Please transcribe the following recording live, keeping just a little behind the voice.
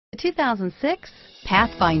2006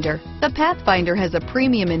 Pathfinder. The Pathfinder has a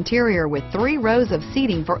premium interior with 3 rows of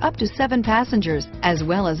seating for up to 7 passengers, as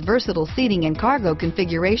well as versatile seating and cargo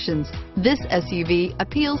configurations. This SUV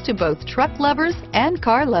appeals to both truck lovers and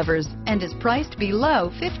car lovers and is priced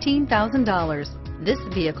below $15,000. This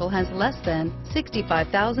vehicle has less than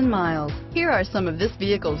 65,000 miles. Here are some of this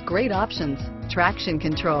vehicle's great options: traction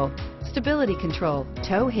control, stability control,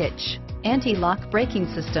 tow hitch, anti-lock braking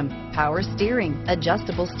system, power steering,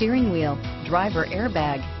 adjustable steering wheel, driver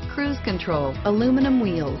airbag, cruise control, aluminum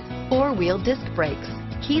wheels, 4-wheel disc brakes,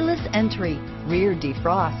 keyless entry, rear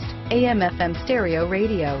defrost, AM/FM stereo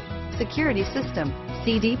radio, security system,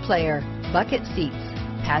 CD player, bucket seats,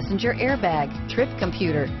 passenger airbag, trip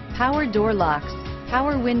computer, power door locks,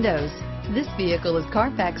 power windows. This vehicle is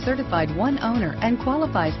Carfax certified one owner and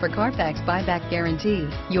qualifies for Carfax buyback guarantee.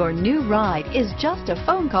 Your new ride is just a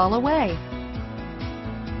phone call away.